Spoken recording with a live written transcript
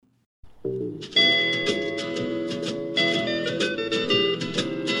Hear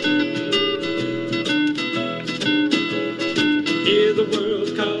the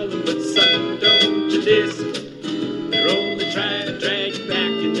world calling, but son, don't you listen. They're only trying to drag you back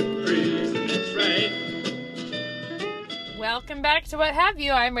into prison. That's right. Welcome back to What Have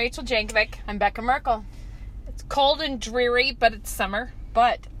You. I'm Rachel Jankovic. I'm Becca Merkel. It's cold and dreary, but it's summer.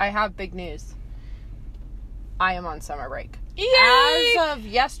 But I have big news. I am on summer break. Yay! As of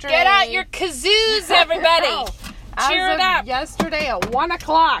yesterday. Get out your kazoos, everybody. Cheer As it up. of yesterday at 1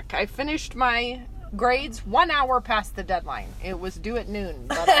 o'clock, I finished my grades 1 hour past the deadline. It was due at noon,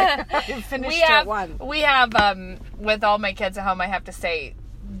 but I finished at 1. We have, with all my kids at home, I have to say,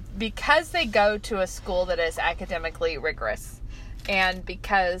 because they go to a school that is academically rigorous, and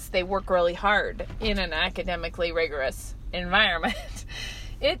because they work really hard in an academically rigorous environment,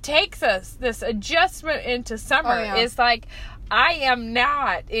 it takes us, this adjustment into summer is like, I am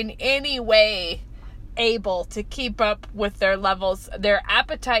not in any way able to keep up with their levels, their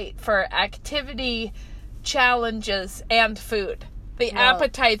appetite for activity, challenges, and food. The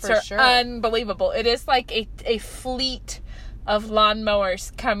appetites are unbelievable. It is like a fleet of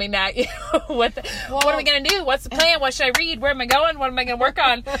lawnmowers coming at you with, what are we going to do? What's the plan? What should I read? Where am I going? What am I going to work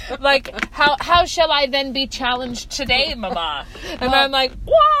on? Like, how shall I then be challenged today, Mama? And I'm like,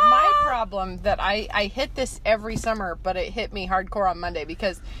 what? My problem that I hit this every summer, but it hit me hardcore on Monday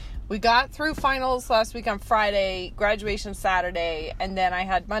because we got through finals last week on Friday, graduation Saturday, and then I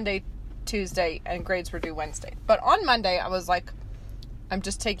had Monday, Tuesday, and grades were due Wednesday. But on Monday, I was like, I'm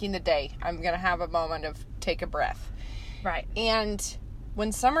just taking the day. I'm going to have a moment of take a breath. Right. And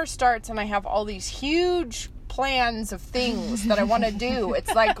when summer starts and I have all these huge plans of things that I want to do,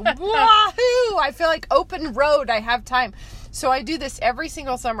 it's like, wahoo! I feel like open road. I have time. So I do this every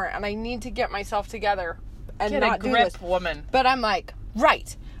single summer, and I need to get myself together and Get not a grip, do this. woman. But I'm like,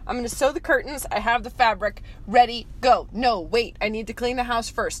 right. I'm going to sew the curtains. I have the fabric. Ready, go. No, wait. I need to clean the house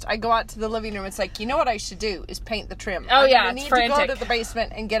first. I go out to the living room. It's like, you know what I should do is paint the trim. Oh, yeah, I it's need frantic. to go to the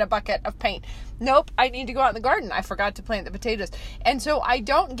basement and get a bucket of paint. Nope, I need to go out in the garden. I forgot to plant the potatoes. And so I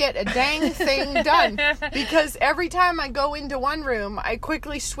don't get a dang thing done because every time I go into one room, I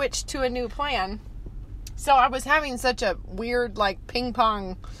quickly switch to a new plan. So I was having such a weird, like, ping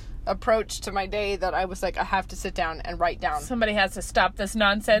pong approach to my day that I was like, I have to sit down and write down. Somebody has to stop this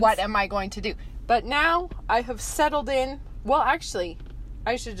nonsense. What am I going to do? But now I have settled in. Well, actually,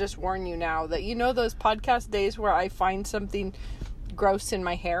 I should just warn you now that you know those podcast days where I find something gross in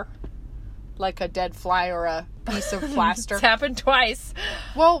my hair? Like a dead fly or a piece of plaster. It's happened twice.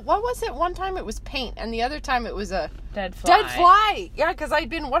 Well, what was it? One time it was paint, and the other time it was a Dead fly. dead fly. Yeah, because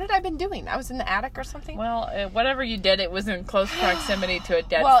what had I been doing? I was in the attic or something? Well, whatever you did, it was in close proximity to a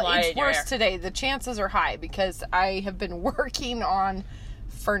dead Well, fly it's in your worse hair. today. The chances are high because I have been working on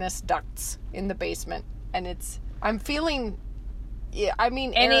furnace ducts in the basement, and I'm feeling, yeah, I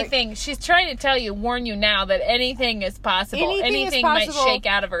mean, Anything. She's trying to tell you, warn you now, that anything is possible. Anything might shake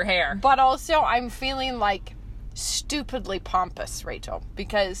out of her hair. But also, I'm feeling like stupidly pompous, Rachel,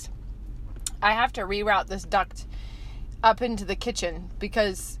 because I have to reroute this duct up into the kitchen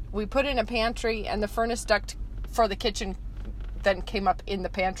because we put in a pantry and the furnace duct for the kitchen then came up in the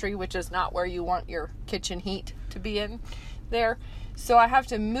pantry, which is not where you want your kitchen heat to be in there. So I have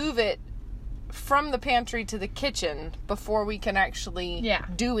to move it from the pantry to the kitchen before we can actually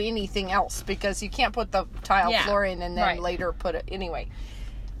do anything else because you can't put the tile floor in and then later put it anyway.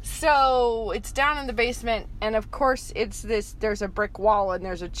 So it's down in the basement, and of course there's a brick wall and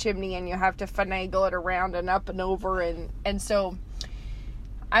there's a chimney and you have to finagle it around and up and over, and so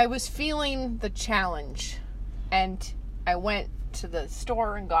I was feeling the challenge, and I went to the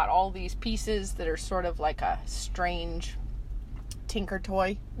store and got all these pieces that are sort of like a strange tinker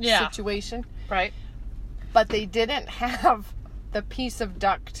toy situation. Right. But they didn't have the piece of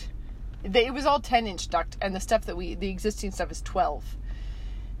duct. It was all 10-inch duct, and the existing stuff is 12.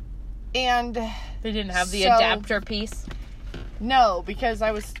 And they didn't have the adapter piece? No, because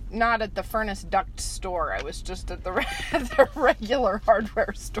I was not at the furnace duct store. I was just at the regular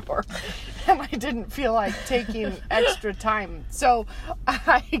hardware store. And I didn't feel like taking extra time. So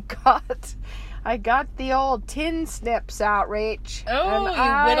I got the old tin snips out, Rach. Oh,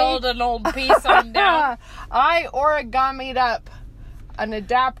 you whittled an old piece on down. I origamied up an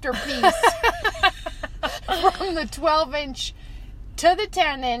adapter piece from the 12-inch to the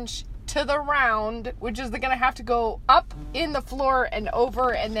 10-inch to the round, which is going to have to go up in the floor and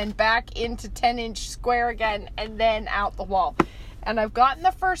over and then back into 10-inch square again and then out the wall. And I've gotten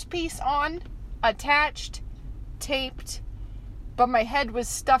the first piece on, attached, taped, but my head was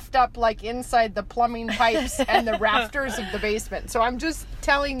stuffed up like inside the plumbing pipes and the rafters of the basement. So I'm just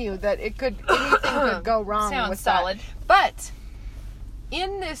telling you that anything could go wrong Sounds with solid. that. But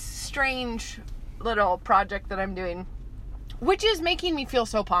in this strange little project that I'm doing, which is making me feel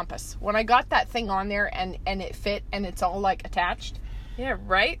so pompous, when I got that thing on there and it fit and it's all like attached. Yeah,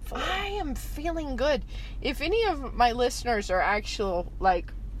 right? I am feeling good. If any of my listeners are actual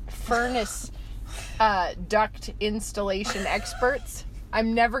like furnace duct installation experts,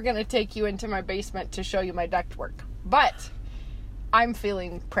 I'm never going to take you into my basement to show you my ductwork. But I'm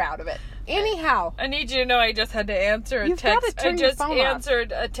feeling proud of it. Anyhow, I need you to know I just had to answer a You've text. gotta turn I your just phone off.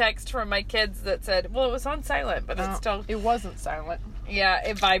 answered a text from my kids that said, well, it was on silent, but it's still... it wasn't silent. Yeah,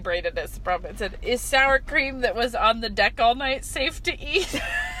 it vibrated as the problem. It said, is sour cream that was on the deck all night safe to eat?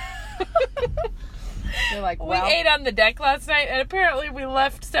 You're like, We well, ate on the deck last night, and apparently we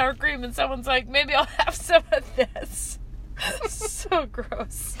left sour cream, and someone's like, maybe I'll have some of this. So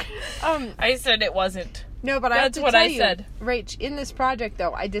gross. I said it wasn't. no, but I have That's to what tell I you, said. Rach, in this project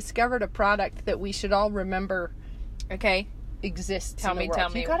though, I discovered a product that we should all remember Okay. exists Tell in the me, world. tell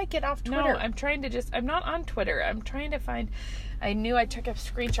me. You got to get off Twitter. No, I'm not on Twitter. I'm trying to find... I knew I took a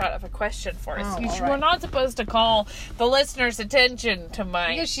screenshot of a question for us. Oh, We're all right. not supposed to call the listener's attention to my...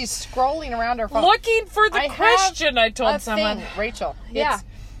 Because she's scrolling around her phone. Looking for the I have question, I a told someone. thing, Rachel. Yeah.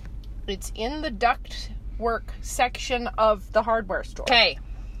 It's in the ductwork section of the hardware store. Okay.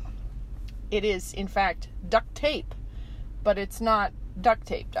 It is, in fact, duct tape, but it's not duct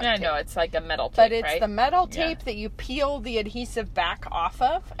tape. I know, it's like a metal tape, But it's right? the metal Yeah. tape that you peel the adhesive back off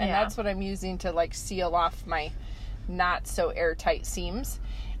of, and Yeah. that's what I'm using to like seal off my not so airtight seams.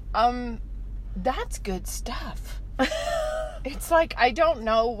 That's good stuff. It's like, I don't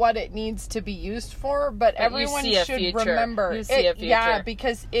know what it needs to be used for, but you everyone see a should future. remember You see it. a future. Yeah,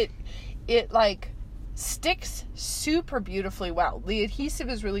 because it like sticks super beautifully well. The adhesive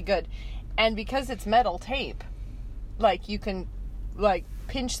is really good, and because it's metal tape, like you can like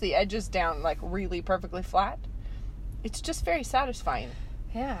pinch the edges down like really perfectly flat. It's just very satisfying.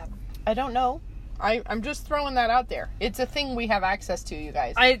 Yeah. I don't know. I'm just throwing that out there. It's a thing we have access to, you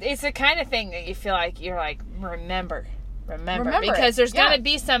guys. It's the kind of thing that you feel like you're like, remember Remember because it. there's Yeah. going to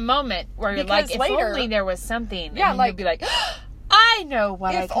be some moment where you're Because like, if later- only there was something. Yeah, and like- you'll be like, I know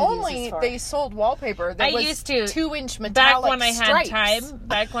what I if could only use this for. they sold wallpaper that I was used to 2-inch metallic back when I had stripes.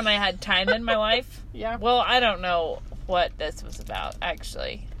 time in my life. Yeah. Well, I don't know what this was about,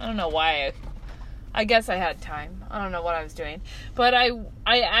 actually. I don't know why. I guess I had time. I don't know what I was doing. But I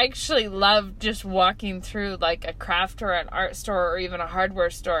actually love just walking through like a craft or an art store or even a hardware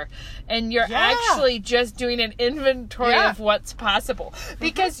store. And you're Yeah. actually just doing an inventory Yeah. of what's possible.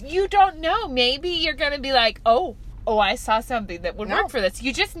 Because you don't know. Maybe you're going to be like, oh, I saw something that would No. work for this.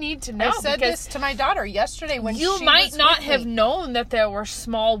 You just need to know. I said because this to my daughter yesterday when you she might was not with have me. known that there were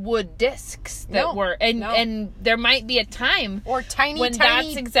small wood discs that No, were and no. and there might be a time Or tiny, when tiny,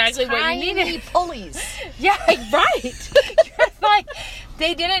 that's exactly what you tiny needed. pulleys. Yeah, right. You're like,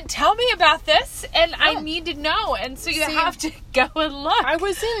 they didn't tell me about this and I No. need to know, and so you See, have to go and look. I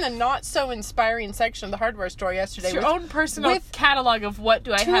was in the not so inspiring section of the hardware store yesterday It's your with own personal with catalog of what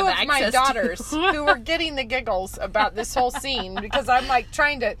do I two have of access my to. daughters who were getting the giggles about this whole scene because I'm like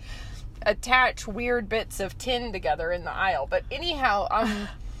trying to attach weird bits of tin together in the aisle. But anyhow,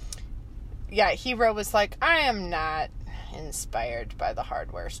 yeah, Hero was like, I am not inspired by the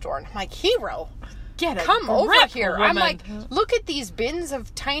hardware store. And I'm like, Hero, Get a come over grip, here. woman. I'm like, look at these bins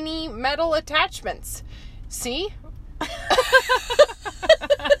of tiny metal attachments. See?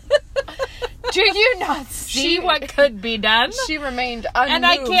 do you not see what could be done? She remained unmoved. And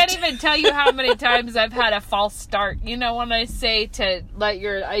I can't even tell you how many times I've had a false start. You know, when I say to let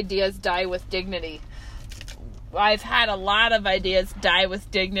your ideas die with dignity, I've had a lot of ideas die with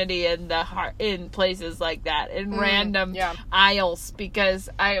dignity in places like that, in random yeah. aisles, because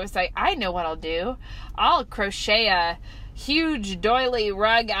I was like, I know what I'll do. I'll crochet a huge doily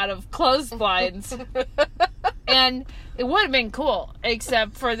rug out of clotheslines. And it would have been cool,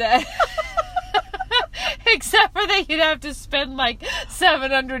 except for that you'd have to spend like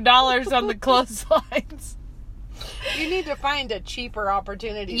 $700 on the clotheslines. You need to find a cheaper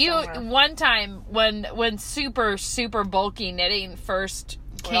opportunity somewhere. One time when super bulky knitting first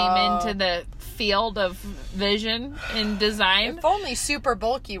came into the field of vision in design. If only super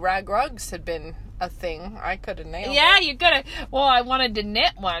bulky rag rugs had been a thing, I could have nailed Yeah, it. you could have. Well, I wanted to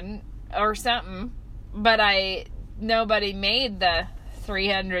knit one or something, but nobody made the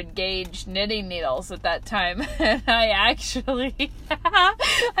 300 gauge knitting needles at that time. And I actually,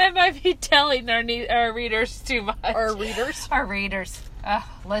 I might be telling our readers too much. Our readers. Our readers,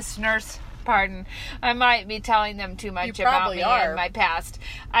 listeners, pardon. I might be telling them too much about me and my past.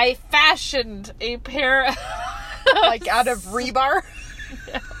 I fashioned a pair of... Like out of rebar?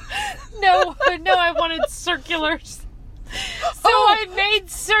 No, I wanted circulars. So I made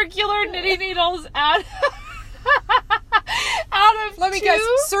circular knitting needles out of Let me guess,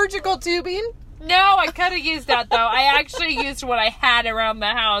 surgical tubing? No, I could have used that, though. I actually used what I had around the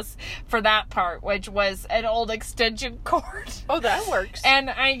house for that part, which was an old extension cord. Oh, that works. And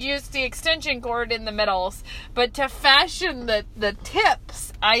I used the extension cord in the middles. But to fashion the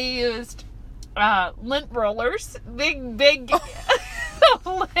tips, I used lint rollers. Big.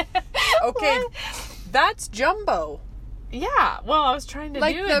 Okay, that's jumbo. Yeah, well, I was trying to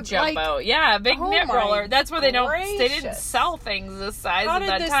do a jumbo. Yeah, a big knit roller. That's where they didn't sell things this size at that time.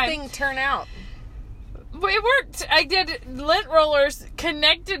 How did this thing turn out? It worked. I did lint rollers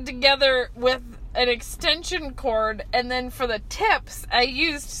connected together with an extension cord, and then for the tips, I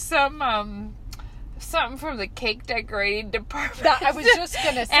used something from the cake decorating department. I was just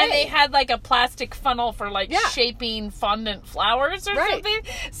gonna say. And they had like a plastic funnel for shaping fondant flowers or something.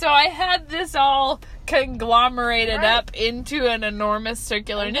 So I had this all conglomerated up into an enormous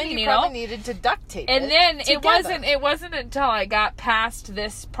circular knitting needle. Probably needed to duct tape and it then together. it wasn't until I got past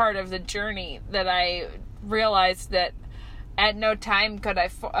this part of the journey that I realized that at no time could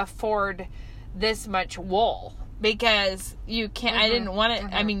I afford this much wool, because you can't. I didn't want it.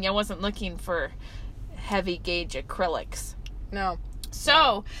 I mean, I wasn't looking for heavy gauge acrylics. No.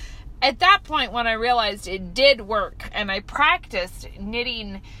 So at that point, when I realized it did work, and I practiced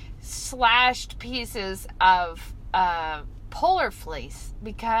knitting slashed pieces of polar fleece,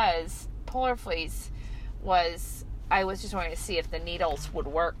 because polar fleece I was just wanting to see if the needles would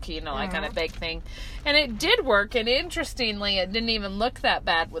work, like on a big thing. And it did work, and interestingly, it didn't even look that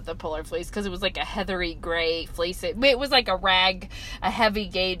bad with the polar fleece, because it was like a heathery gray fleece. It was like a heavy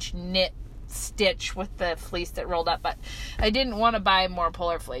gauge knit stitch with the fleece that rolled up. But I didn't want to buy more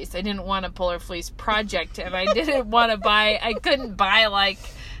polar fleece. I didn't want a polar fleece project, and I couldn't buy like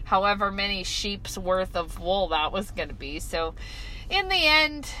however many sheep's worth of wool that was going to be. So in the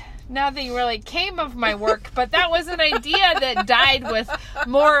end, nothing really came of my work, but that was an idea that died with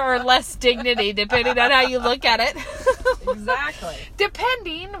more or less dignity, depending on how you look at it. Exactly.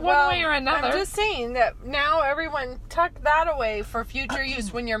 Depending one way or another. I'm just saying that now everyone tuck that away for future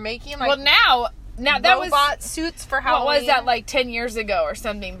use when you're making now that was robot suits for Halloween. What was that, like 10 years ago or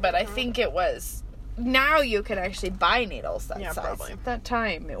something? But I think it was. Now you could actually buy needles that size. Probably. At that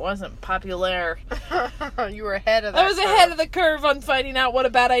time, it wasn't popular. You were ahead of that. I was ahead of the curve on finding out what a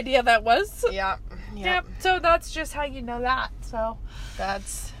bad idea that was. Yeah. Yep. So that's just how you know that. So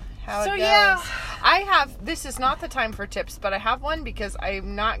that's how it goes. Yeah. This is not the time for tips, but I have one because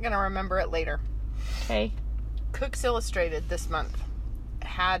I'm not going to remember it later. Okay. Cooks Illustrated this month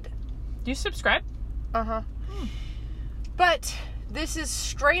had... Do you subscribe? Uh-huh. But... this is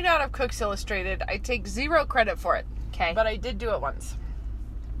straight out of Cooks Illustrated. I take 0 credit for it. Okay. But I did do it once.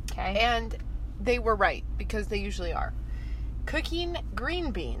 Okay. And they were right, because they usually are. Cooking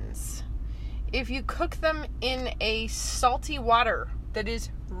green beans. If you cook them in a salty water that is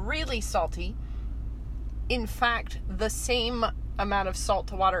really salty, in fact, the same amount of salt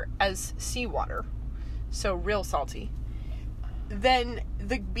to water as seawater, so real salty, then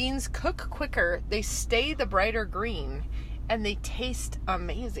the beans cook quicker, they stay the brighter green, and they taste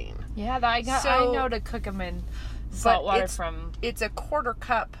amazing. Yeah, I know to cook them in salt water from... It's a quarter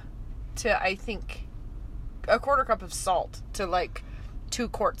cup to, I think, a quarter cup of salt to like 2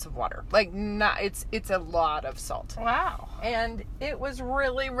 quarts of water. Like, it's a lot of salt. Wow. And it was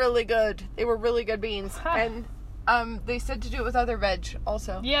really, really good. They were really good beans. Huh. And they said to do it with other veg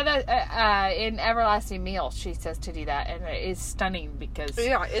also. Yeah, that in Everlasting Meal, she says to do that, and it is stunning because...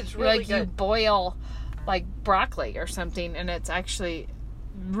 yeah, it's really good. You boil... like broccoli or something, and it's actually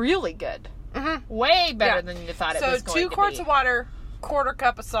really good. Mm-hmm. Way better than you thought it was going to be. So 2 quarts of water, quarter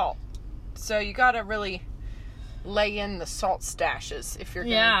cup of salt. So you got to really lay in the salt stashes if you're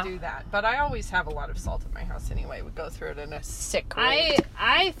going to do that. But I always have a lot of salt in my house anyway. We go through it in a sick way.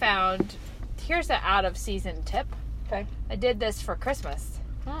 I found, here's an out of season tip. Okay. I did this for Christmas,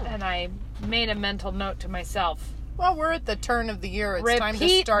 and I made a mental note to myself. Well, we're at the turn of the year. It's time to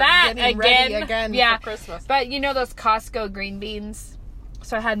Repeat start that getting ready again for Christmas. But you know those Costco green beans?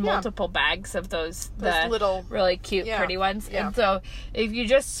 So I had multiple bags of those little really cute, pretty ones. Yeah. And so if you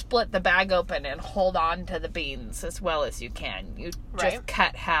just split the bag open and hold on to the beans as well as you can, you just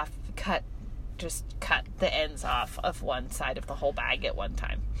cut the ends off of one side of the whole bag at one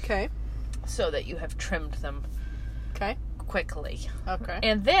time. Okay. So that you have trimmed them quickly. Okay.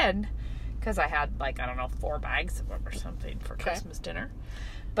 And then... because I had 4 bags of them or something for Christmas dinner.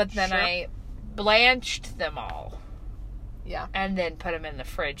 But then I blanched them all. Yeah. And then put them in the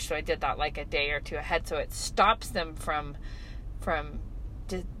fridge. So I did that like a day or two ahead. So it stops them from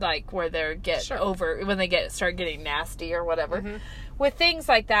like where they get over, when they start getting nasty or whatever. Mm-hmm. With things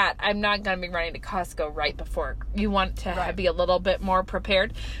like that, I'm not going to be running to Costco right before. You want to be a little bit more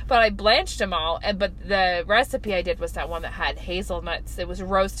prepared. But I blanched them all. But the recipe I did was that one that had hazelnuts. It was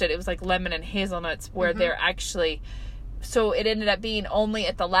roasted. It was like lemon and hazelnuts where they're actually... So it ended up being only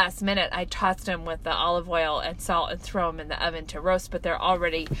at the last minute I tossed them with the olive oil and salt and throw them in the oven to roast. But they're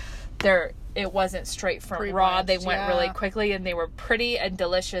already... It wasn't straight from raw. They went really quickly and they were pretty and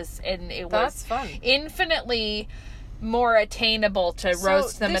delicious. And it was fun. Infinitely... more attainable to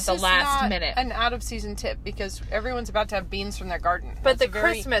roast them at the last minute. An out of season tip because everyone's about to have beans from their garden. But the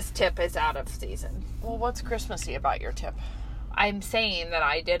Christmas tip is out of season. Well, what's Christmassy about your tip? I'm saying that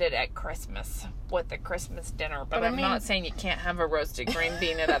I did it at Christmas with the Christmas dinner, but I'm not saying you can't have a roasted green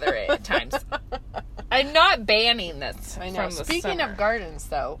bean at other times. I'm not banning this. I know. Speaking of gardens,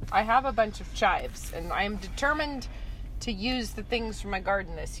 though, I have a bunch of chives, and I am determined to use the things from my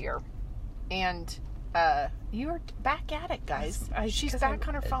garden this year. And you're back at it, guys. She's back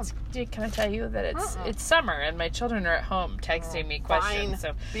on her phone. Can I tell you that it's summer and my children are at home texting me questions? Fine.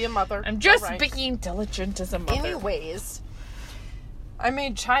 So be a mother. I'm just being diligent as a mother. Anyways, I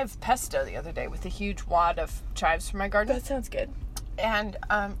made chive pesto the other day with a huge wad of chives from my garden. That sounds good. And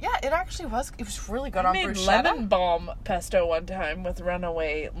it actually was. It was really good on bruschetta. I made lemon balm pesto one time with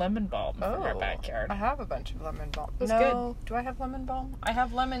runaway lemon balm from our backyard. I have a bunch of lemon balm. It was good. Do I have lemon balm? I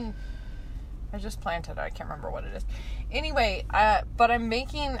have lemon. I just planted it. I can't remember what it is. Anyway, but I'm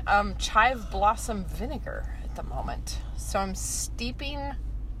making chive blossom vinegar at the moment. So I'm steeping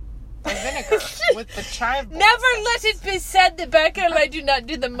the vinegar with the chive blossom. Never let it be said that Becca and I do not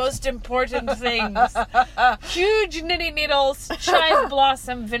do the most important things. Huge knitting needles, chive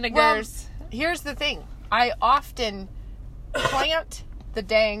blossom vinegars. Well, here's the thing. I often plant the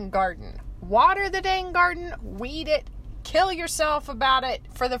dang garden. Water the dang garden, weed it, kill yourself about it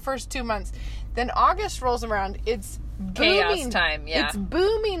for the first 2 months. Then August rolls around, it's booming. Chaos time, yeah. It's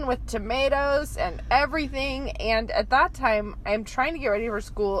booming with tomatoes and everything. And at that time, I'm trying to get ready for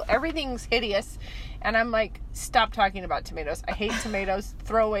school. Everything's hideous. And I'm like, stop talking about tomatoes. I hate tomatoes.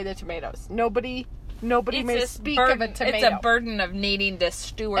 Throw away the tomatoes. Nobody may speak of a tomato. It's a burden of needing to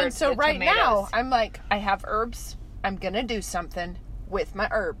steward And so right tomatoes. now, I'm like, I have herbs. I'm going to do something with my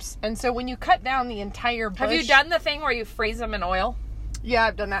herbs. And so when you cut down the entire bush... Have you done the thing where you freeze them in oil? Yeah,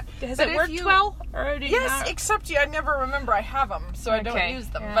 I've done that. Has it worked well? Or yes, except I never remember I have them, so I don't use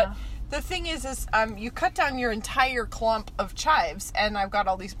them. Yeah. But the thing is you cut down your entire clump of chives, and I've got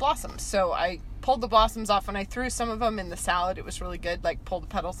all these blossoms. So I pulled the blossoms off, and I threw some of them in the salad. It was really good. Like, pull the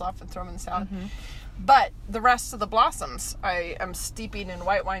petals off and throw them in the salad. Mm-hmm. But the rest of the blossoms, I am steeping in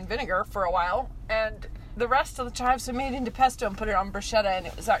white wine vinegar for a while, and the rest of the chives I made into pesto and put it on bruschetta, and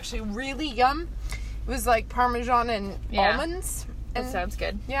it was actually really yum. It was like Parmesan and almonds. That sounds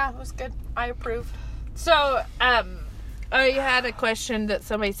good. Yeah, it was good. I approve. So, I had a question that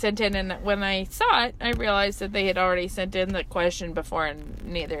somebody sent in, and when I saw it, I realized that they had already sent in the question before, and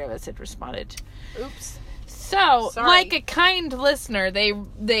neither of us had responded. Oops. So, Sorry. like a kind listener,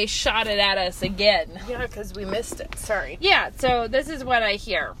 they shot it at us again. Yeah, because we missed it. Sorry. Yeah, so this is what I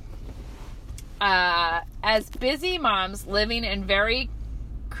hear. As busy moms living in very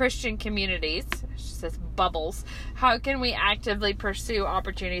Christian communities, she says bubbles, how can we actively pursue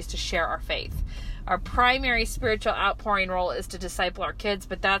opportunities to share our faith? Our primary spiritual outpouring role is to disciple our kids,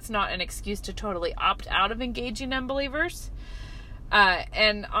 but that's not an excuse to totally opt out of engaging unbelievers.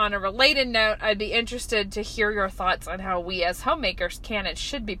 And on a related note, I'd be interested to hear your thoughts on how we as homemakers can and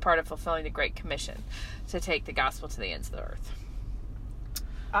should be part of fulfilling the Great Commission to take the gospel to the ends of the earth.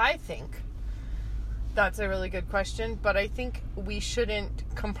 I think that's a really good question, but I think we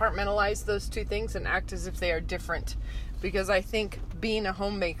shouldn't compartmentalize those two things and act as if they are different, because I think being a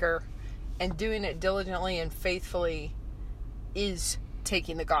homemaker and doing it diligently and faithfully is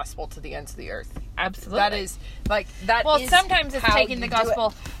taking the gospel to the ends of the earth. Absolutely. That is, like, that well, is sometimes it's taking the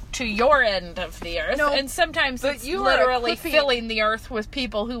gospel to your end of the earth, and sometimes it's literally filling the earth with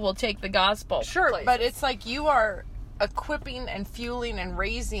people who will take the gospel. Sure, but it's like you are equipping and fueling and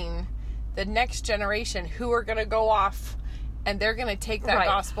raising the next generation who are going to go off and they're going to take that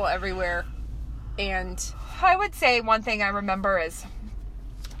gospel everywhere. And I would say one thing I remember is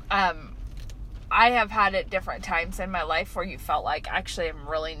I have had at different times in my life where you felt like, actually, I'm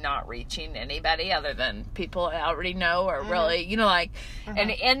really not reaching anybody other than people I already know, or really,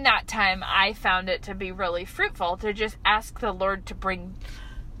 and in that time, I found it to be really fruitful to just ask the Lord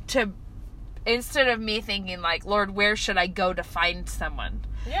instead of me thinking like, Lord, where should I go to find someone?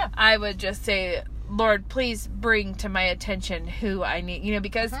 Yeah. I would just say, Lord, please bring to my attention who I need,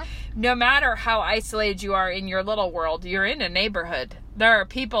 because no matter how isolated you are in your little world, you're in a neighborhood. There are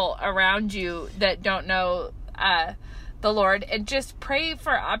people around you that don't know the Lord, and just pray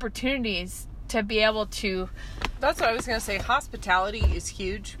for opportunities to be able to. That's what I was going to say. Hospitality is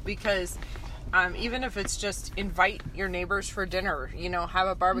huge, because even if it's just invite your neighbors for dinner, have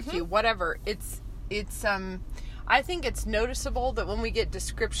a barbecue, whatever, it's I think it's noticeable that when we get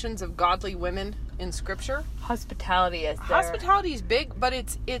descriptions of godly women in Scripture, hospitality is there. Hospitality is big, but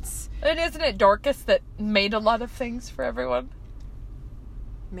it's. And isn't it Dorcas that made a lot of things for everyone?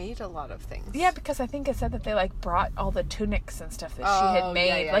 Made a lot of things. Yeah, because I think it said that they brought all the tunics and stuff that she had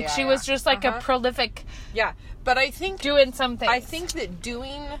made. She was just a prolific. Yeah, but I think doing something. I think that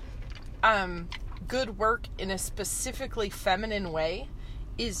doing good work in a specifically feminine way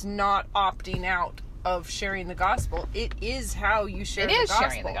is not opting out of sharing the gospel. It is how you share the gospel. It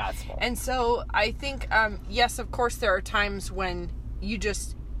is sharing the gospel. And so I think, yes, of course, there are times when you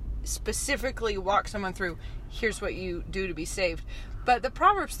just specifically walk someone through, here's what you do to be saved. But the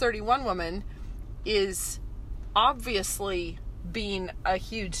Proverbs 31 woman is obviously being a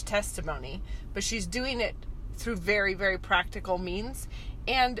huge testimony, but she's doing it through very, very practical means.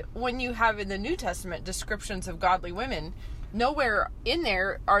 And when you have in the New Testament descriptions of godly women, nowhere in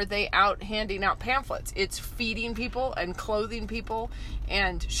there are they out handing out pamphlets. It's feeding people and clothing people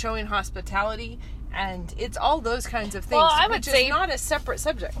and showing hospitality, and it's all those kinds of things. Well, I would say is not a separate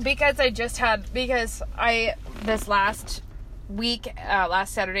subject. Because this last week,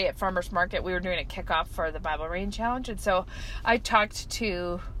 last Saturday at Farmers Market, we were doing a kickoff for the Bible Rain Challenge, and so I talked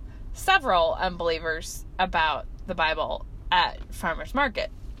to several unbelievers about the Bible at Farmers Market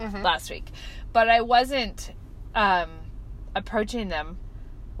last week, but I wasn't approaching them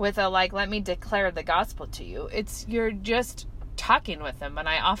with a let me declare the gospel to you. You're just talking with them, and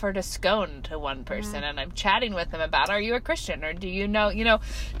I offered a scone to one person, and I'm chatting with them about, are you a Christian, or do you know,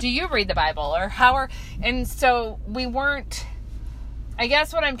 do you read the Bible, or and so we weren't. I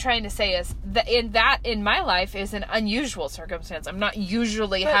guess what I'm trying to say is that in my life is an unusual circumstance. I'm not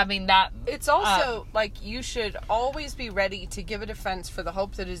usually having that. It's also you should always be ready to give a defense for the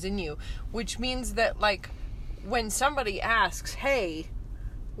hope that is in you, which means that when somebody asks, hey,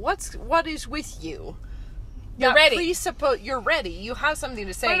 what is with you? You're ready. You're ready. You have something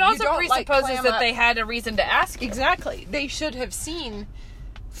to say. But it also presupposes that they had a reason to ask you. Exactly. They should have seen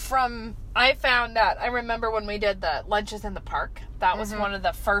from... I found that. I remember when we did the lunches in the park. That was one of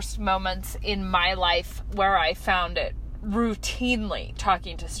the first moments in my life where I found it routinely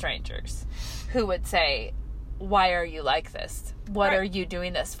talking to strangers who would say, why are you like this? What are you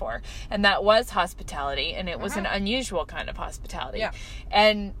doing this for? And that was hospitality, and it was an unusual kind of hospitality.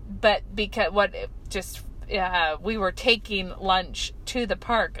 Yeah. But because we were taking lunch to the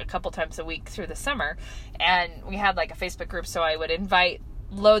park a couple times a week through the summer, and we had a Facebook group, so I would invite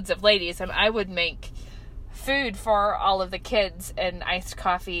loads of ladies, and I would make food for all of the kids and iced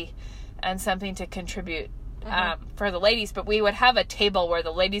coffee and something to contribute for the ladies. But we would have a table where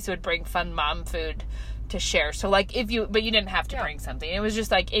the ladies would bring fun mom food to share. So but you didn't have to bring something. It was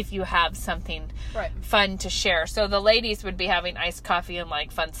just if you have something fun to share. So the ladies would be having iced coffee and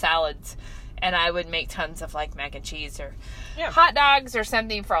fun salads, and I would make tons of mac and cheese or hot dogs or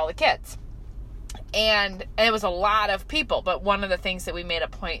something for all the kids. And it was a lot of people, but one of the things that we made a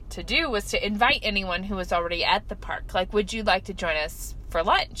point to do was to invite anyone who was already at the park. Would you like to join us for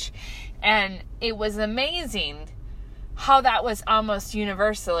lunch? And it was amazing how that was almost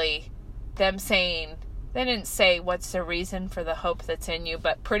universally them saying, they didn't say, what's the reason for the hope that's in you,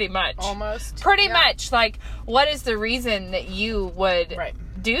 but pretty much. Almost. Pretty much. What is the reason that you would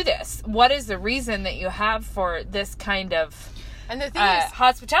do this? What is the reason that you have for this kind of... And the thing is,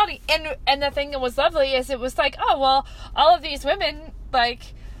 hospitality, and the thing that was lovely is it was all of these women,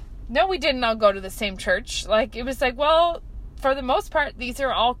 no, we didn't all go to the same church. It was well, for the most part, these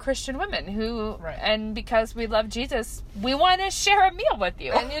are all Christian women who, and because we love Jesus, we want to share a meal with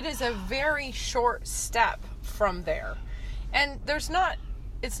you. And it is a very short step from there. And it's not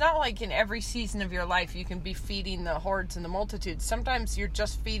in every season of your life you can be feeding the hordes and the multitudes. Sometimes you're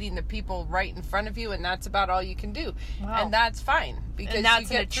just feeding the people right in front of you, and that's about all you can do. Wow. And that's fine, because and that's you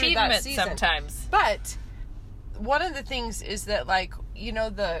get an achievement through that season. Sometimes. But one of the things is that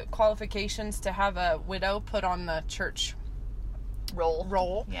the qualifications to have a widow put on the church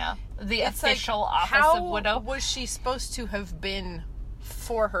roll. Yeah. The official office of widow. How was she supposed to have been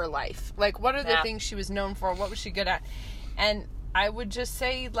for her life? What are the things she was known for? What was she good at? And I would just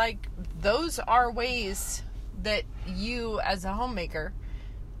say, those are ways that you, as a homemaker,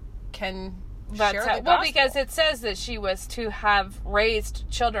 can share the gospel. Well, because it says that she was to have raised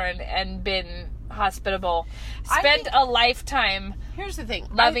children and been hospitable, spent a lifetime. Here's the thing: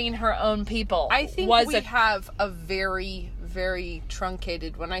 loving her own people. I think we have a very, very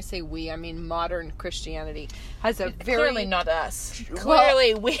truncated. When I say we, I mean modern Christianity has a very clearly not us.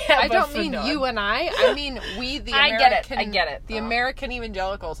 Clearly, we have. I don't mean you and I mean we, the American. I get it. The American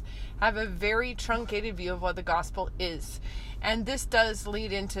evangelicals have a very truncated view of what the gospel is. And this does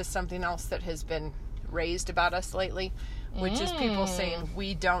lead into something else that has been raised about us lately, which is people saying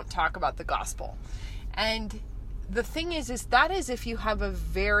we don't talk about the gospel. And the thing is that is if you have a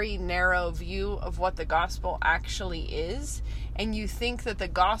very narrow view of what the gospel actually is, and you think that the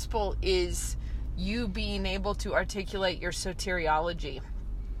gospel is you being able to articulate your soteriology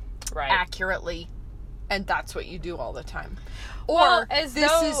accurately, and that's what you do all the time. Or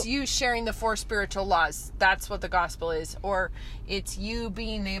this is you sharing the 4 spiritual laws. That's what the gospel is. Or it's you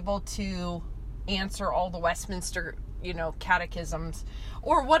being able to answer all the Westminster, catechisms.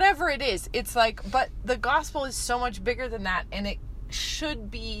 Or whatever it is. It's like, but the gospel is so much bigger than that. And it should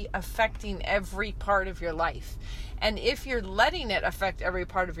be affecting every part of your life. And if you're letting it affect every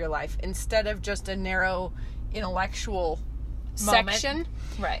part of your life, instead of just a narrow intellectual section.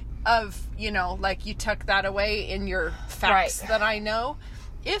 Right. Of, like you tuck that away in your facts that I know.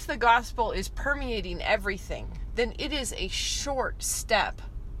 If the gospel is permeating everything, then it is a short step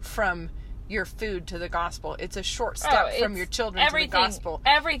from your food to the gospel. It's a short step from your children to the gospel.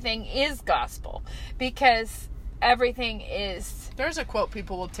 Everything is gospel because everything is... There's a quote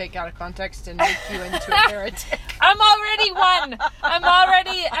people will take out of context and make you into a heretic. I'm already one. I'm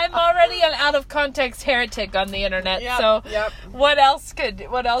already an out of context heretic on the internet. What else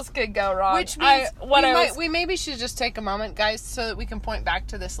could go wrong? Which means we maybe should just take a moment, guys, so that we can point back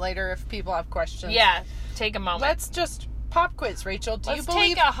to this later if people have questions. Yeah, take a moment. Let's just pop quiz, Rachel. Do you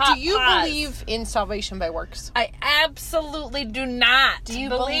believe in salvation by works? I absolutely do not. Do you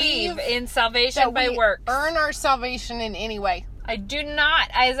believe in salvation by works? Earn our salvation in any way? I do not,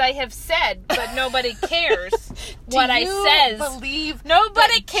 as I have said, but nobody cares what I says. Do you believe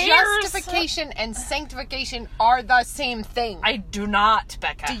nobody cares? Justification and sanctification are the same thing? I do not,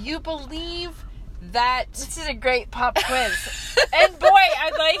 Becca. Do you believe that... This is a great pop quiz. And boy,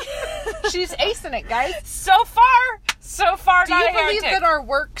 I'm like... She's acing it, guys. So far, do you believe that our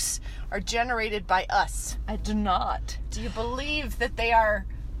works are generated by us? I do not. Do you believe that they are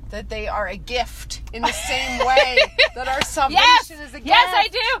a gift in the same way that our salvation is a gift? Yes, I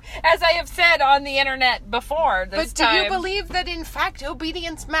do. As I have said on the internet before this time. But do you believe that, in fact,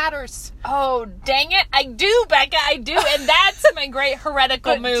 obedience matters? Oh, dang it. I do, Becca. I do. And that's my great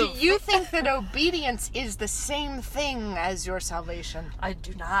heretical move. Do you think that obedience is the same thing as your salvation? I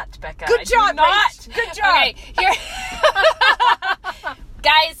do not, Becca. Good job, Rach. Good job. Okay, here.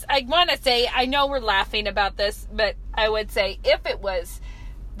 Guys, I want to say, I know we're laughing about this, but I would say if it was...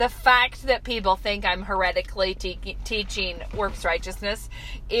 The fact that people think I'm heretically teaching works righteousness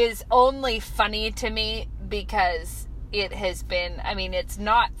is only funny to me because it has been, it's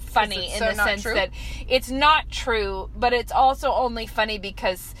not funny in the sense that it's not true, but it's also only funny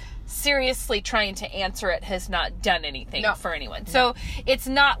because seriously trying to answer it has not done anything for anyone. So it's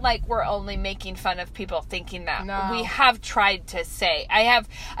not like we're only making fun of people thinking that. No. We have tried to say, I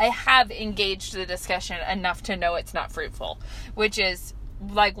have engaged the discussion enough to know it's not fruitful, which is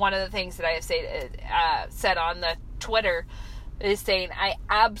like one of the things that I have said on the Twitter is saying, I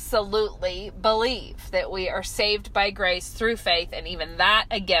absolutely believe that we are saved by grace through faith, and even that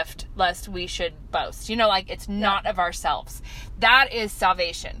a gift, lest we should boast. It's not of ourselves. That is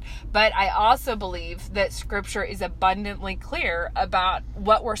salvation. But I also believe that Scripture is abundantly clear about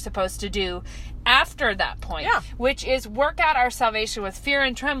what we're supposed to do after that point, which is work out our salvation with fear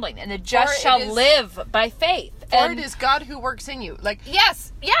and trembling, and the just shall live by faith. For it is God who works in you.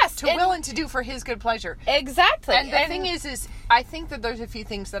 Yes. To will and to do for his good pleasure. Exactly. And the thing is I think that there's a few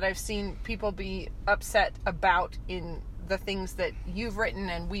things that I've seen people be upset about in the things that you've written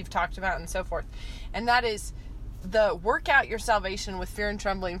and we've talked about and so forth. And that is the work out your salvation with fear and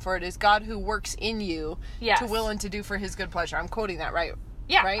trembling, for it is God who works in you to will and to do for his good pleasure. I'm quoting that right?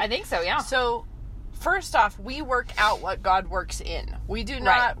 Yeah, right? I think so, yeah. So... First off, we work out what God works in. We do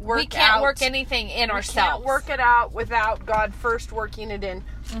not work out... We can't work anything in ourselves. We can't work it out without God first working it in.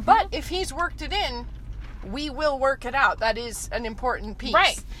 Mm-hmm. But if he's worked it in, we will work it out. That is an important piece.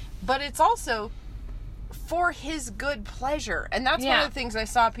 Right. But it's also for his good pleasure. And that's one of the things I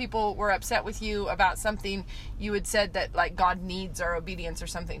saw people were upset with you about something you had said that, like, God needs our obedience or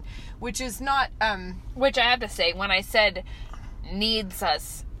something. Which is not... Which I have to say, when I said needs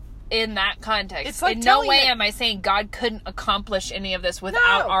us... in that context. It's like in no telling way it- am I saying God couldn't accomplish any of this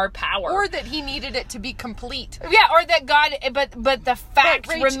without our power. Or that he needed it to be complete. Yeah, or that God, but the fact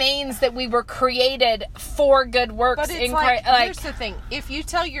Rach- remains that we were created for good works But it's in like, Christ. here's the thing. If you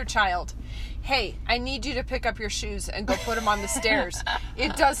tell your child, hey, I need you to pick up your shoes and go put them on the stairs,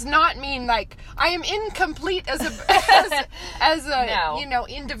 it does not mean like, I am incomplete as a No.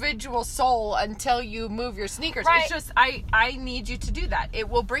 individual soul until you move your sneakers. Right. It's just, I need you to do that. It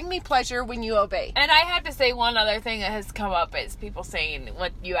will bring me pleasure when you obey. And I have to say one other thing that has come up is people saying,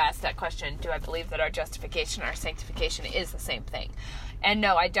 when you asked that question, do I believe that our justification, our sanctification is the same thing? And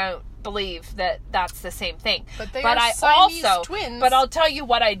no, I don't believe that that's the same thing. But they are Siamese twins. But I'll tell you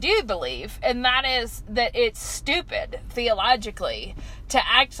what I do believe, and that is that it's stupid theologically to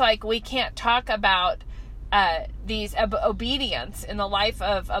act like we can't talk about these obedience in the life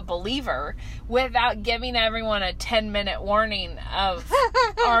of a believer without giving everyone a 10-minute warning of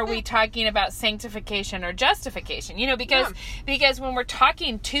are we talking about sanctification or justification? Because when we're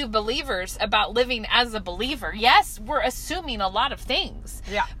talking to believers about living as a believer, yes, we're assuming a lot of things.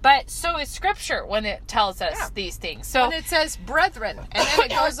 Yeah. But so is Scripture when it tells us these things. So When it says brethren, and then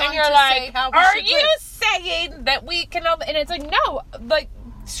it goes on and you're to like, say how we are should you live. saying that we can? And it's like, no, like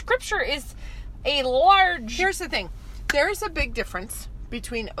Scripture is a large. Here's the thing. There is a big difference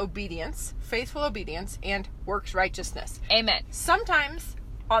between obedience, faithful obedience, and works righteousness. Amen. Sometimes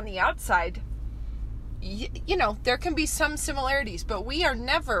on the outside, there can be some similarities, but we are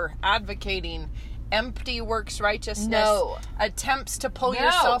never advocating empty works righteousness, No. attempts to pull No.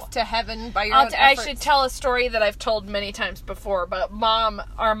 yourself to heaven by your I own efforts. should tell a story that I've told many times before, but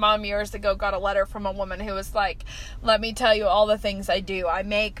our mom years ago got a letter from a woman who was like, let me tell you all the things I do. I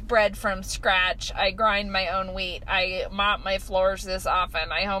make bread from scratch. I grind my own wheat. I mop my floors this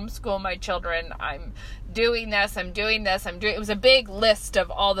often. I homeschool my children. I'm doing this. It was a big list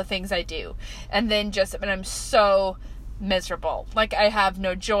of all the things I do. And then and I'm so miserable. Like, I have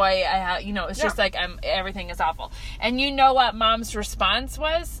no joy. It's just like everything is awful. And you know what Mom's response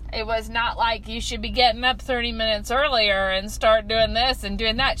was? It was not like, you should be getting up 30 minutes earlier and start doing this and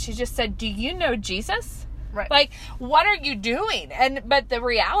doing that. She just said, do you know Jesus? Right. Like, what are you doing? But the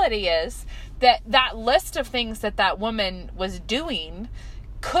reality is that list of things that woman was doing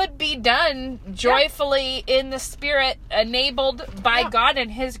could be done joyfully in the Spirit, enabled by God and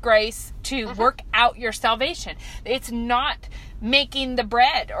His grace to work out your salvation. It's not making the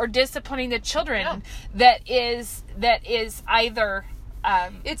bread or disciplining the children that is either...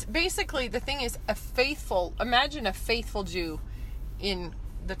 it's basically, the thing is, imagine a faithful Jew in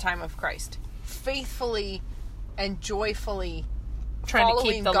the time of Christ. Faithfully and joyfully trying to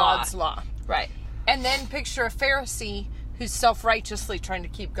following keep the God's law. Right. And then picture a Pharisee who's self-righteously trying to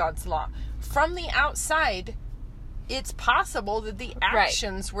keep God's law. From the outside, it's possible that the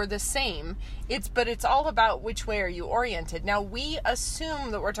actions were the same. But it's all about which way are you oriented. Now, we assume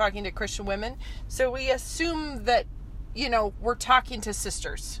that we're talking to Christian women, so we assume that, we're talking to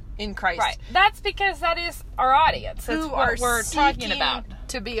sisters in Christ. Right. That's because that is our audience. That's Who what are we're talking about.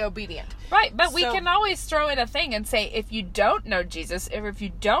 To be obedient. Right, but we So- can always throw in a thing and say, if you don't know Jesus, or if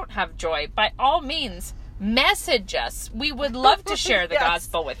you don't have joy, by all means, message us. We would love to share the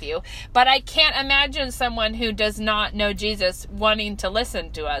gospel with you, but I can't imagine someone who does not know Jesus wanting to listen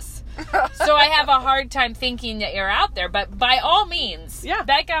to us. So I have a hard time thinking that you're out there, but by all means,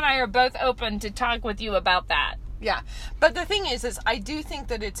 Becca and I are both open to talk with you about that. Yeah. But the thing is I do think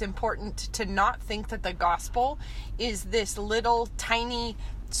that it's important to not think that the gospel is this little tiny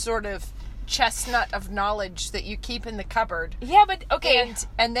sort of chestnut of knowledge that you keep in the cupboard. Yeah, but okay.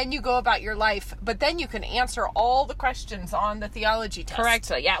 And then you go about your life, but then you can answer all the questions on the theology test.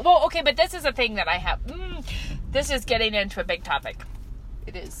 Correctly, yeah. Well, okay, but this is a thing that I have. This is getting into a big topic.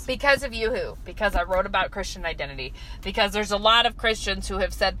 It is. Because of YooHoo. Because I wrote about Christian identity. Because there's a lot of Christians who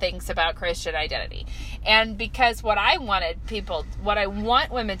have said things about Christian identity. And because what I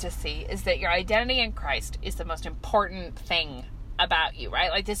want women to see is that your identity in Christ is the most important thing about you,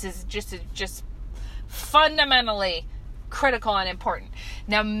 right? Like, this is just fundamentally critical and important.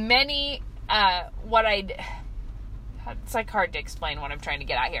 Now, it's like hard to explain what I'm trying to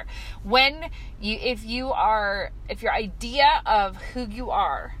get at here. If your idea of who you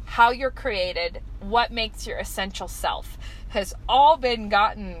are, how you're created, what makes your essential self, has all been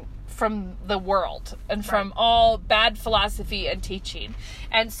gotten from the world and from all bad philosophy and teaching.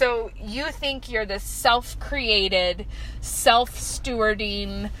 And so you think you're this self-created,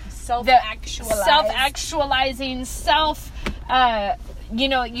 self-stewarding, self-actualizing,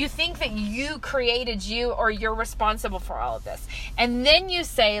 you think that you created you, or you're responsible for all of this. And then you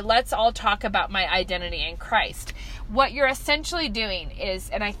say, let's all talk about my identity in Christ. What you're essentially doing is,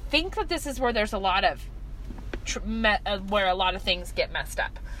 and I think that this is where there's a lot of, where a lot of things get messed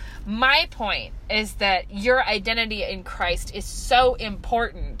up. My point is that your identity in Christ is so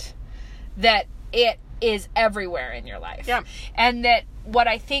important that it is everywhere in your life. Yeah. And that what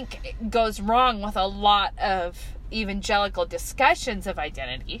I think goes wrong with a lot of evangelical discussions of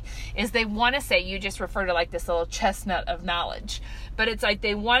identity is they want to say, you just refer to like this little chestnut of knowledge, but it's like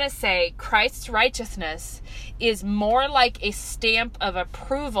they want to say Christ's righteousness is more like a stamp of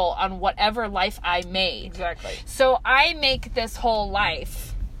approval on whatever life I made. Exactly. So I make this whole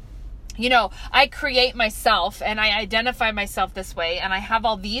life, I create myself and I identify myself this way, and I have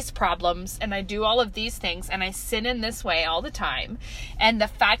all these problems and I do all of these things and I sin in this way all the time. And the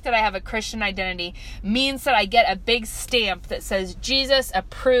fact that I have a Christian identity means that I get a big stamp that says Jesus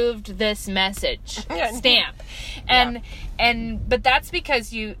approved this message. Stamp. But that's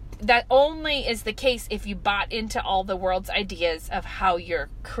because that only is the case if you bought into all the world's ideas of how you're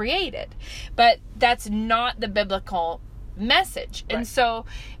created. But that's not the biblical message. Right. And so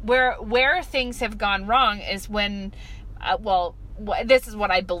where things have gone wrong is when this is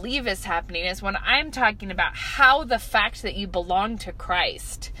what I believe is happening, is when I'm talking about how the fact that you belong to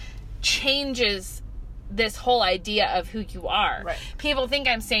Christ changes this whole idea of who you are. Right. People think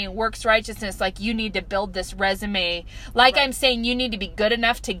I'm saying works righteousness, like you need to build this resume, like right. I'm saying you need to be good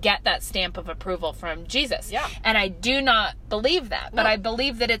enough to get that stamp of approval from Jesus. Yeah. And I do not believe that, but I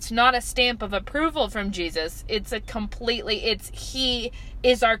believe that it's not a stamp of approval from Jesus. It's he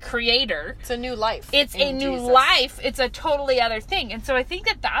is our creator. It's a new life. It's a new life. It's a totally other thing. And so I think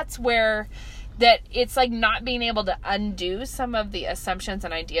that that's where that it's like not being able to undo some of the assumptions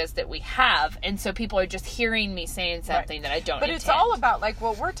and ideas that we have. And so people are just hearing me saying something that I don't intend. It's all about, like,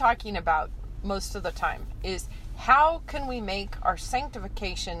 what we're talking about most of the time is how can we make our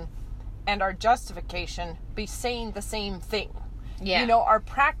sanctification and our justification be saying the same thing? Yeah. Our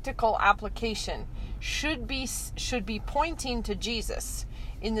practical application should be pointing to Jesus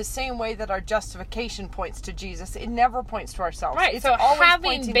in the same way that our justification points to Jesus. It never points to ourselves. Right. It's so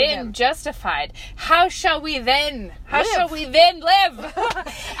having been justified, how shall we then live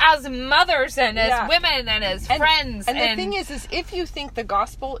as mothers and as women and as friends? And the thing is if you think the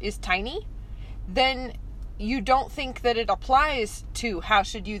gospel is tiny, then you don't think that it applies to how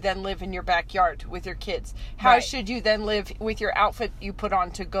should you then live in your backyard with your kids? How should you then live with your outfit you put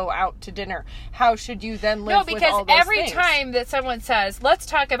on to go out to dinner? How should you then live with all those things? No, because every time that someone says, let's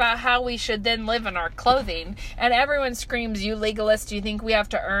talk about how we should then live in our clothing, and everyone screams, you legalist, you think we have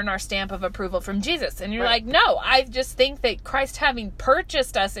to earn our stamp of approval from Jesus. And you're like, no, I just think that Christ having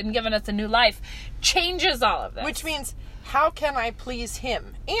purchased us and given us a new life changes all of this. Which means, how can I please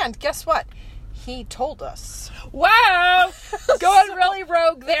him? And guess what? He told us. Wow! Going really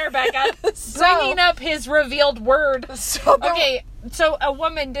rogue there, Becca. Bringing up his revealed word. So a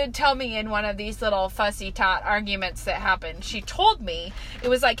woman did tell me in one of these little fussy tot arguments that happened, she told me, it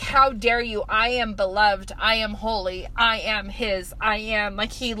was like, how dare you? I am beloved. I am holy. I am his. I am,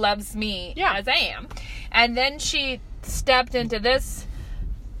 like, he loves me as I am. And then she stepped into this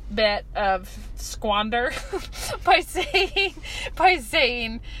bit of squander by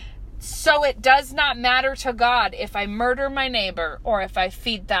saying, so it does not matter to God if I murder my neighbor or if I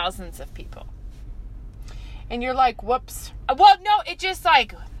feed thousands of people. And you're like, whoops. Well, no, it just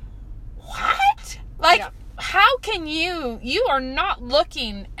like, what? Like, how can you are not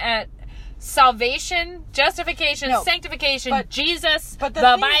looking at salvation, justification, sanctification, Jesus, the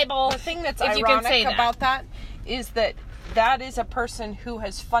Bible. The thing that's ironic about that is that is a person who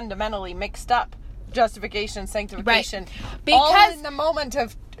has fundamentally mixed up justification, sanctification, all in the moment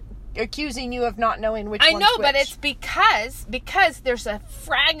of accusing you of not knowing which one's which. But it's because there's a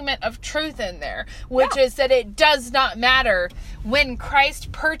fragment of truth in there, which is that it does not matter when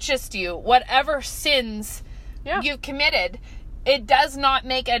Christ purchased you, whatever sins you've committed, it does not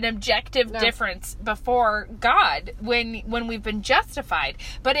make an objective difference before God when we've been justified.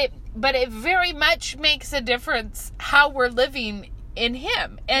 But it very much makes a difference how we're living in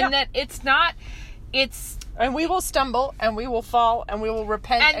Him, and that and we will stumble, and we will fall, and we will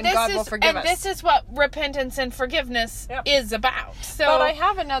repent, and God will forgive us. And this is what repentance and forgiveness is about. So, but I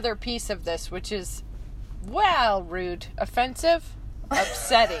have another piece of this, which is, rude, offensive,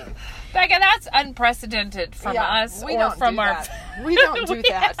 upsetting. Becca, that's unprecedented from us. We don't do that. We don't do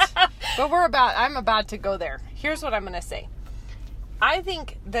that. But I'm about to go there. Here's what I'm going to say. I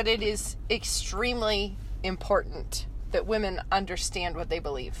think that it is extremely important that women understand what they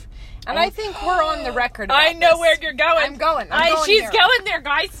believe. And I think we're on the record about I know this. where you're going. I'm going She's there. going there,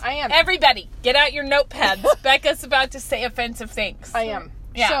 guys. I am. Everybody, get out your notepads. Becca's about to say offensive things. I am.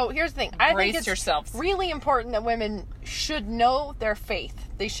 Yeah. So here's the thing. I Brace think it's yourselves. really important that women should know their faith.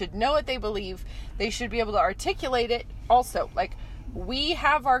 They should know what they believe. They should be able to articulate it. Also, like, we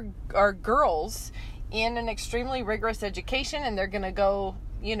have our girls in an extremely rigorous education, and they're going to go,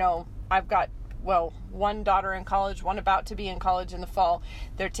 I've got, one daughter in college, one about to be in college in the fall.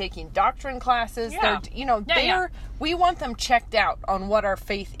 They're taking doctrine classes. Yeah. We want them checked out on what our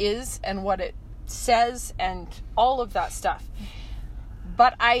faith is and what it says and all of that stuff.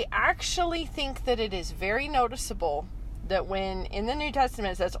 But I actually think that it is very noticeable that when in the New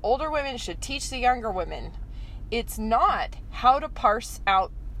Testament it says older women should teach the younger women, it's not how to parse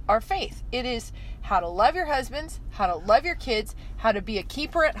out our faith. It is how to love your husbands, how to love your kids, how to be a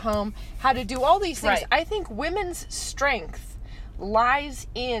keeper at home, how to do all these things. Right. I think women's strength lies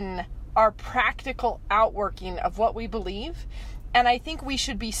in our practical outworking of what we believe. And I think we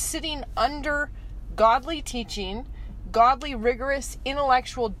should be sitting under godly teaching, godly, rigorous,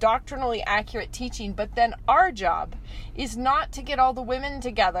 intellectual, doctrinally accurate teaching. But then our job is not to get all the women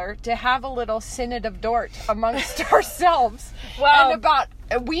together to have a little synod of Dort amongst ourselves.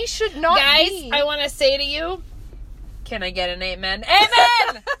 We should not Guys, I want to say to you, can I get an amen?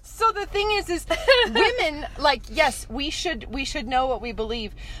 Amen! So the thing is women, yes, we should know what we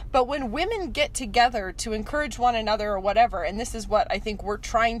believe. But when women get together to encourage one another or whatever, and this is what I think we're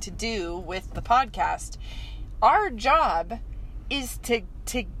trying to do with the podcast, our job is to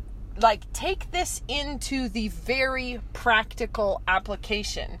take this into the very practical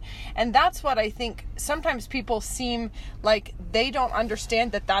application. And that's what I think sometimes people seem like they don't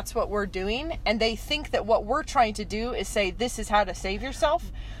understand that that's what we're doing. And they think that what we're trying to do is say, this is how to save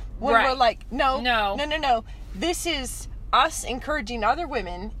yourself. When Right. we're like, no. This is us encouraging other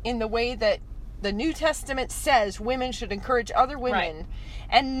women in the way that the New Testament says women should encourage other women. Right.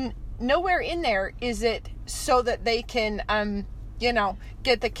 And nowhere in there is it so that they can,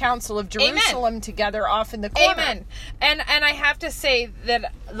 get the Council of Jerusalem together off in the corner. Amen. And I have to say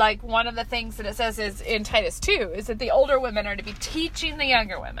that, one of the things that it says is in Titus 2 is that the older women are to be teaching the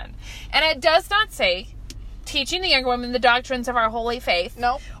younger women. And it does not say teaching the younger women the doctrines of our holy faith.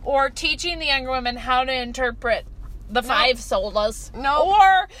 No. Or teaching the younger women how to interpret the five solas. No.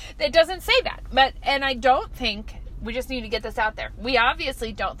 Or it doesn't say that. And I don't think, we just need to get this out there. We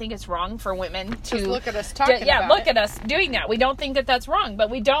obviously don't think it's wrong for women to... Just look at us talking about it. look at us doing that. We don't think that that's wrong, but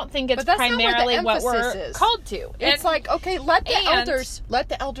we don't think it's primarily what we're called to. It's let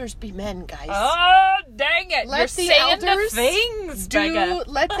the elders be men, guys. Oh, dang it. Let You're the saying elders the things, Becca.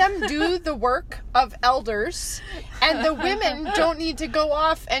 let them do the work of elders, and the women don't need to go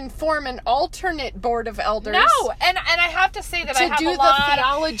off and form an alternate board of elders. No, and I have to say that I have do a lot the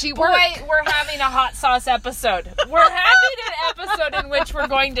theology work. Boy, we're having a hot sauce episode. We're having an episode in which we're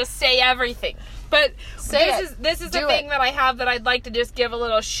going to say everything. But this is the thing that I have that I'd like to just give a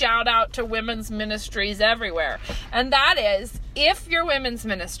little shout out to women's ministries everywhere. And that is, if your women's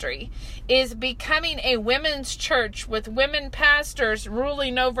ministry is becoming a women's church with women pastors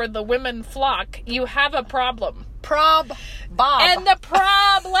ruling over the women flock, you have a problem. Bob. And the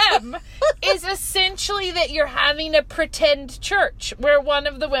problem is essentially that you're having a pretend church where one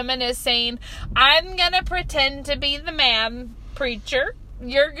of the women is saying, I'm going to pretend to be the man preacher.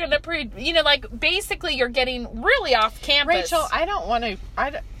 You're going to basically you're getting really off campus. Rachel, I don't want to,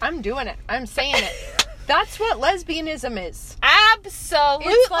 I'm doing it. I'm saying it. That's what lesbianism is.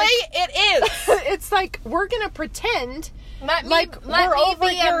 Absolutely, it is. It's like we're going to pretend let we're me over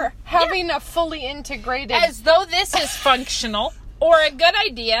here having a fully integrated... As though this is functional or a good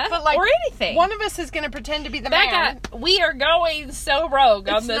idea or anything. One of us is going to pretend to be the man. We are going so rogue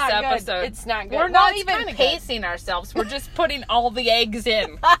on this episode. It's not good. We're not even pacing ourselves. We're just putting all the eggs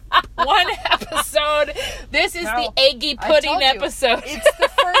in. One episode. This is the eggy pudding episode. It's the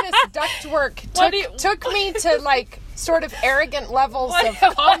furnace ductwork. Took me to sort of arrogant levels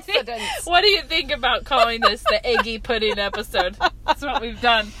of confidence. What do you think about calling this the eggy pudding episode? That's what we've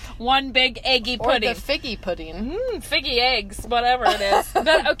done. One big eggy pudding. Or the figgy pudding. Figgy eggs, whatever it is.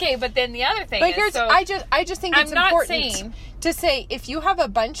 But then the other thing is... I just think it's important to say, if you have a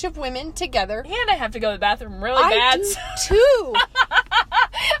bunch of women together... And I have to go to the bathroom really bad. I do too.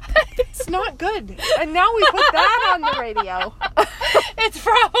 It's not good. And now we put that on the radio. It's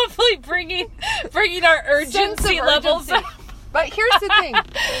probably bringing our urgency levels up. But here's the thing.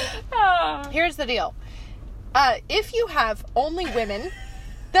 Here's the deal. If you have only women,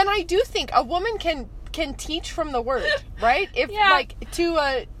 then I do think a woman can teach from the word, right? To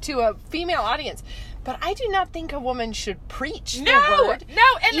a female audience. But I do not think a woman should preach the No, word. no,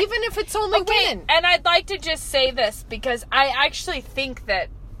 and even if it's only women. And I'd like to just say this because I actually think that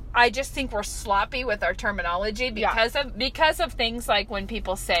I just think we're sloppy with our terminology because of things like when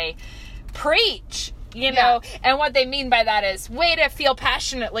people say preach, you know, and what they mean by that is way to feel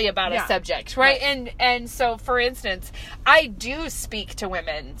passionately about a subject, right? And so, for instance, I do speak to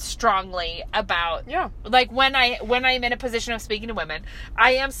women strongly about, like when I'm in a position of speaking to women,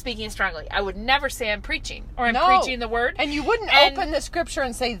 I am speaking strongly. I would never say I'm preaching or I'm preaching the word. And you wouldn't open the scripture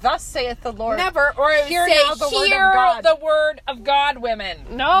and say, "Thus saith the Lord." Never. Or I would hear say, now the word of hear God. the word of God, women.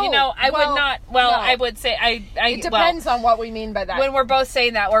 No. You know, I would not. Well, no. I would say, it depends on what we mean by that. When we're both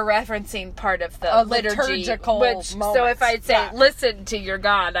saying that, we're referencing part of the liturgy. Liturgical So if I'd say, listen to your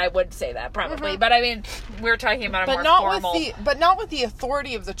God, I would say that probably. But I mean, we're talking about a more formal. But not with the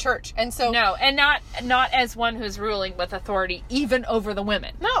authority of the church. And so... No, and not as one who's ruling with authority even over the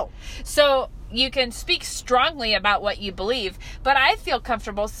women. No. So you can speak strongly about what you believe, but I feel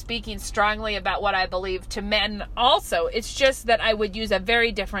comfortable speaking strongly about what I believe to men also. It's just that I would use a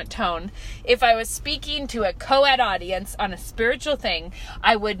very different tone. If I was speaking to a co-ed audience on a spiritual thing,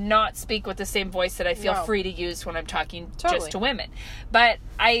 I would not speak with the same voice that I feel free to use when I'm talking just to women. But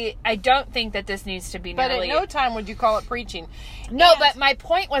I don't think that this needs to be nearly... But at no time would you call it preaching. No, but my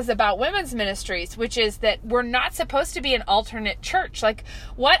point was about women's ministries, which is that we're not supposed to be an alternate church. Like,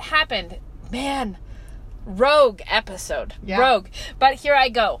 what happened... Man, rogue episode. Yeah. Rogue. But here I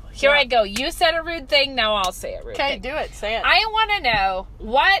go. I go. You said a rude thing, now I'll say a rude thing. Okay, do it. Say it. I want to know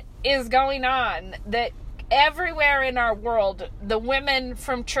what is going on that everywhere in our world, the women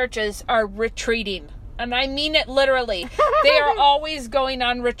from churches are retreating. And I mean it literally. They are always going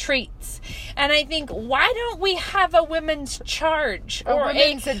on retreats. And I think, why don't we have a women's charge? Or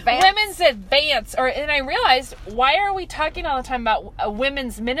women's advance. Women's advance. And I realized, why are we talking all the time about a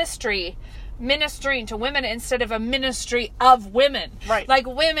women's ministry? Ministering to women instead of a ministry of women. Right. Like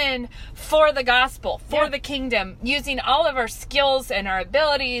women for the gospel, for the kingdom, using all of our skills and our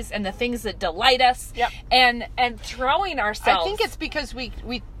abilities and the things that delight us and throwing ourselves. I think it's because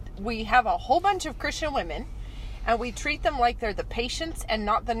we have a whole bunch of Christian women and we treat them like they're the patients and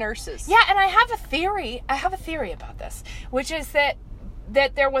not the nurses. Yeah, and I have a theory about this, which is that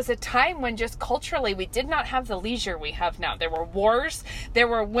there was a time when just culturally we did not have the leisure we have now. There were wars, there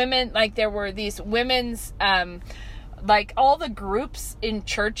were women, like there were these women's, like all the groups in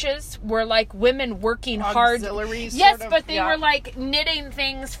churches were like women working hard. Auxiliaries. Yes, but they were like knitting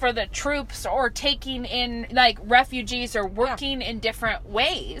things for the troops or taking in like refugees or working in different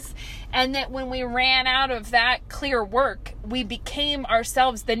ways. And that when we ran out of that clear work, we became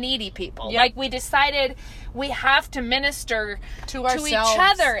ourselves the needy people. Like we decided we have to minister to each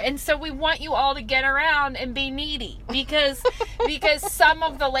other. And so we want you all to get around and be needy because some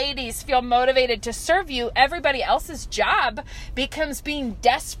of the ladies feel motivated to serve you. Everybody else's job becomes being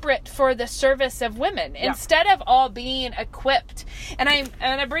desperate for the service of women instead of all being equipped. And I'm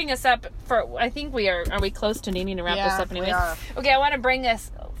going to bring this up I think are we close to needing to wrap this up anyways? We are. Okay, I want to bring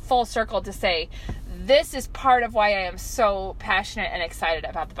this full circle to say this is part of why I am so passionate and excited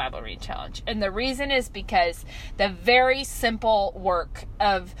about the Bible Reading Challenge. And the reason is because the very simple work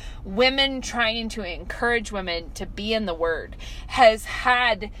of women trying to encourage women to be in the Word has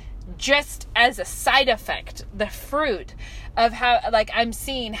had, just as a side effect, the fruit of how, like, I'm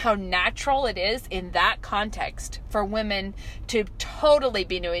seeing how natural it is in that context for women to totally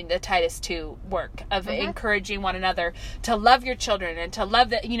be doing the Titus 2 work of encouraging one another to love your children and to love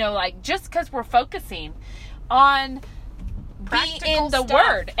that, you know, like, just because we're focusing on being in the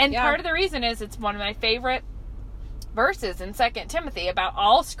Word. And part of the reason is it's one of my favorite verses in 2 Timothy about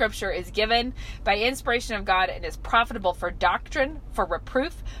all scripture is given by inspiration of God and is profitable for doctrine, for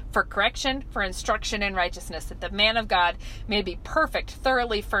reproof, for correction, for instruction in righteousness, that the man of God may be perfect,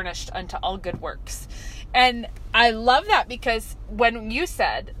 thoroughly furnished unto all good works. And I love that because when you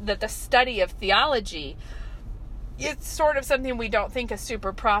said that the study of theology, it's sort of something we don't think is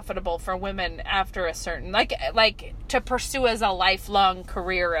super profitable for women after a certain, like to pursue as a lifelong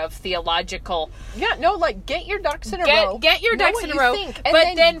career of theological. Yeah, no, like get your ducks in a row. Get your ducks in a row.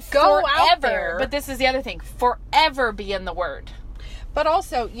 But then go forever, out there. but this is the other thing, forever be in the Word. But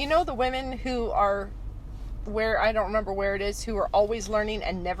also, you know, the women who are where I don't remember where it is, who are always learning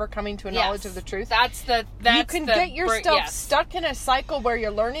and never coming to a knowledge of the truth. You can get yourself stuck in a cycle where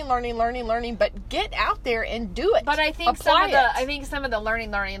you're learning, but get out there and do it. But I think some of the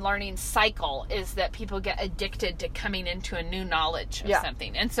learning cycle is that people get addicted to coming into a new knowledge of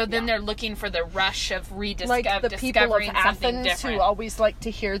something, and so then they're looking for the rush of like the people of Athens who always like to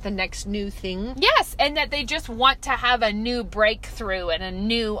hear the next new thing. Yes, and that they just want to have a new breakthrough and a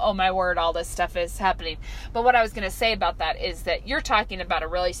new, oh my word, all this stuff is happening. But what I was going to say about that is that you're talking about a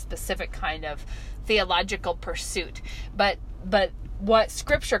really specific kind of theological pursuit. But what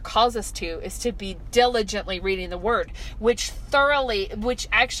Scripture calls us to is to be diligently reading the Word, which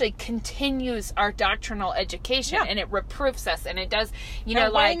actually continues our doctrinal education, and it reproofs us, and it does,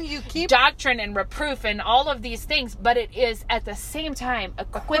 doctrine and reproof and all of these things, but it is at the same time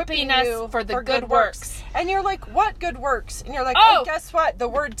equipping us for the good works. And you're like, what good works? And you're like, oh, guess what? The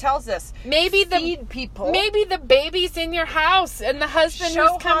Word tells us. Feed people. Maybe the baby's in your house and the husband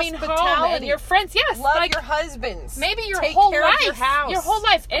who's coming home and your friends. Yes. Love your husbands. Maybe your whole life. Your whole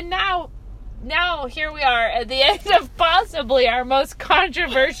life. And now here we are at the end of possibly our most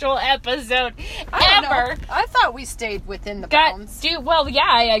controversial episode ever. I thought we stayed within the bounds.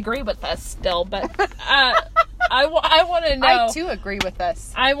 I agree with us still, but I want to know. I too agree with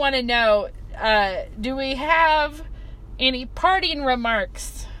us. I want to know, do we have any parting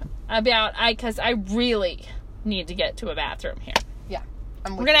remarks about, because I really need to get to a bathroom here. Yeah.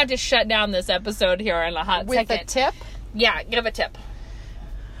 We're going to have to shut down this episode here in a hot second. With a tip? Yeah, give a tip.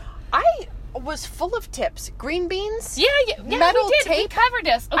 I was full of tips. Green beans? Yeah, metal we did. tape. We covered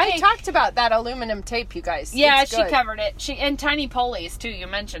this. Okay. I talked about that aluminum tape, you guys. Yeah, she covered it. And tiny pulleys, too. You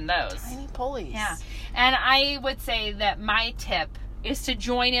mentioned those. Tiny pulleys. Yeah. And I would say that my tip is to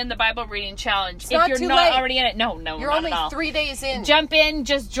join in the Bible reading challenge. It's if not you're too not late. already in it. No, you're not only at all. 3 days in. Jump in.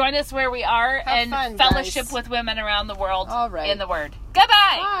 Just join us where we are. Have and fun, fellowship guys. with women around the world in the Word.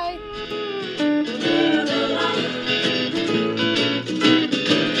 Goodbye. Bye.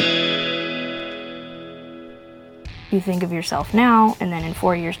 You think of yourself now, and then in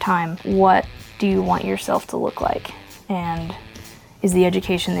 4 years' time, what do you want yourself to look like? And is the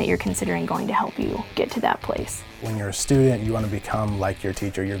education that you're considering going to help you get to that place? When you're a student, you want to become like your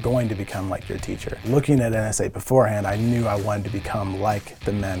teacher. You're going to become like your teacher. Looking at NSA beforehand, I knew I wanted to become like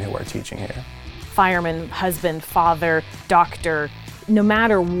the men who are teaching here. Fireman, husband, father, doctor, no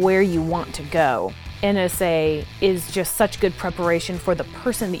matter where you want to go, NSA is just such good preparation for the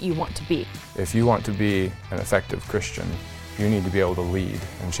person that you want to be. If you want to be an effective Christian, you need to be able to lead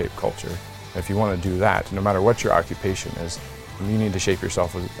and shape culture. If you want to do that, no matter what your occupation is, you need to shape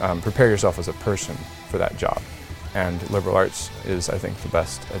yourself, prepare yourself as a person for that job. And liberal arts is, I think, the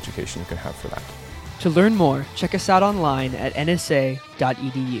best education you can have for that. To learn more, check us out online at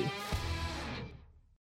nsa.edu.